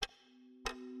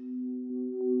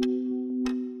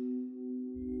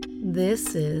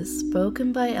This is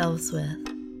Spoken by Elswith,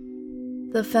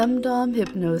 the Femdom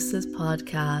Hypnosis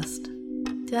podcast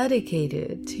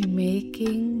dedicated to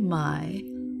making my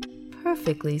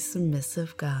perfectly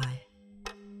submissive guy.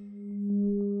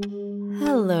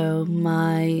 Hello,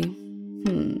 my...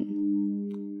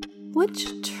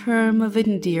 Which term of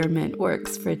endearment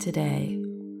works for today?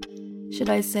 Should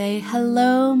I say,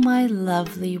 hello, my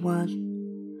lovely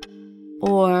one?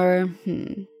 Or,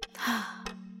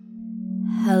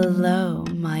 hello,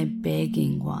 my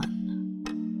begging one.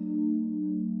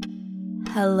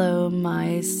 Hello,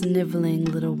 my sniveling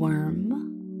little worm.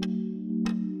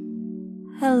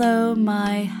 Hello,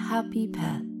 my happy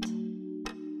pet.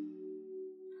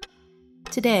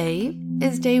 Today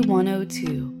is day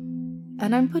 102,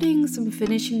 and I'm putting some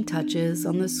finishing touches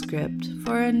on the script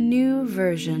for a new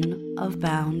version of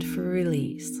Bound for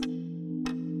Release.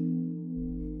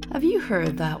 Have you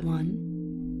heard that one?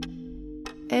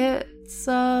 It's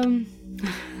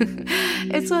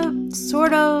it's a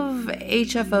sort of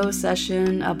HFO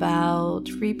session about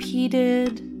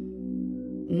repeated...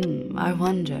 I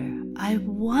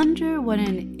wonder what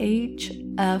an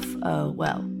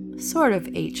sort of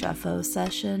HFO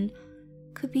session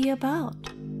could be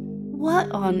about. What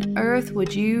on earth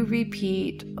would you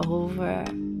repeat over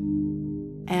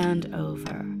and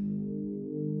over?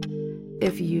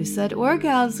 If you said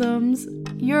orgasms,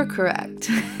 you're correct.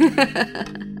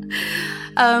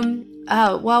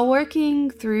 While working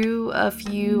through a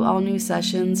few all-new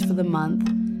sessions for the month,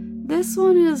 this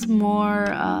one is more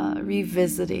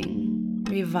revisiting,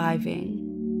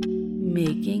 reviving,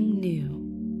 making new,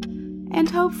 and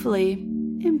hopefully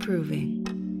improving.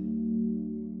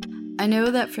 I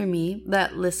know that for me,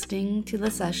 that listening to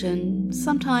the session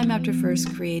sometime after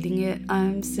first creating it,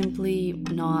 I'm simply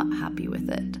not happy with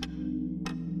it.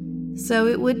 So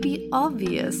it would be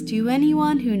obvious to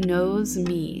anyone who knows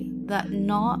me that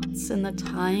knots and the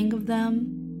tying of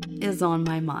them is on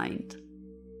my mind.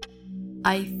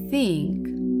 I think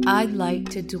I'd like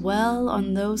to dwell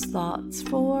on those thoughts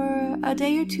for a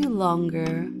day or two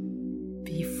longer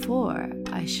before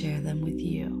I share them with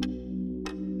you.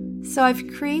 So I've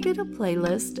created a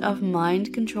playlist of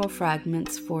mind control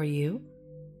fragments for you.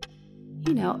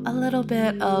 You know, a little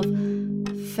bit of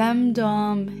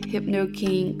femdom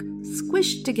hypno-kink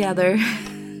squished together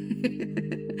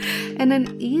in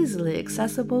an easily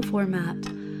accessible format.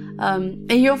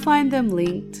 And you'll find them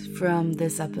linked from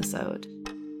this episode.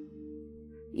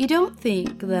 You don't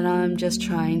think that I'm just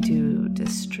trying to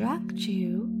distract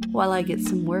you while I get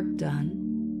some work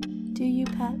done, do you,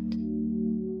 pet?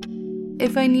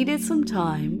 If I needed some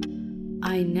time,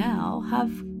 I now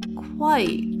have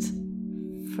quite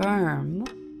firm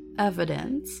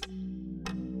evidence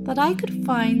that I could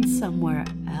find somewhere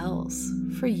else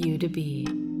for you to be.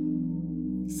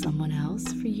 Someone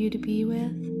else for you to be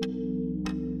with?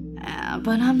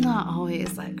 But I'm not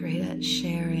always that great at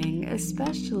sharing,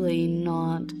 especially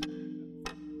not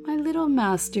my little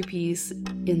masterpiece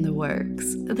in the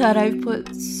works that I've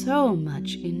put so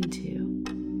much into.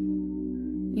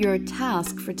 Your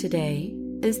task for today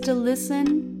is to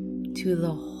listen to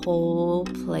the whole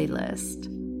playlist.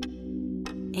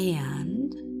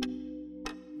 And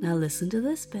now listen to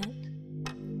this bit.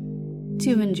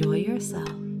 To enjoy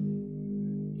yourself,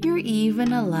 you're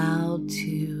even allowed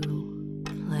to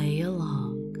play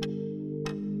along.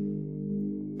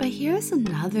 But here's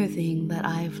another thing that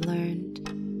I've learned.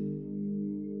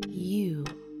 You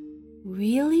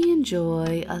really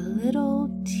enjoy a little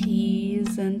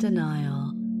tease and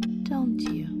denial, don't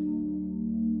you?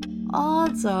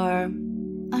 Odds are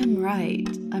I'm right.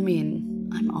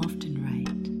 I'm often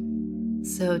right.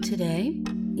 So today,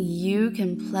 you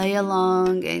can play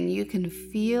along and you can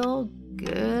feel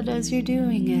good as you're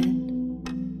doing it.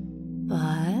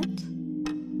 But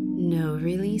no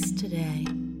release today.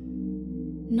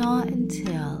 Not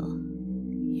until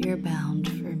you're bound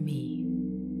for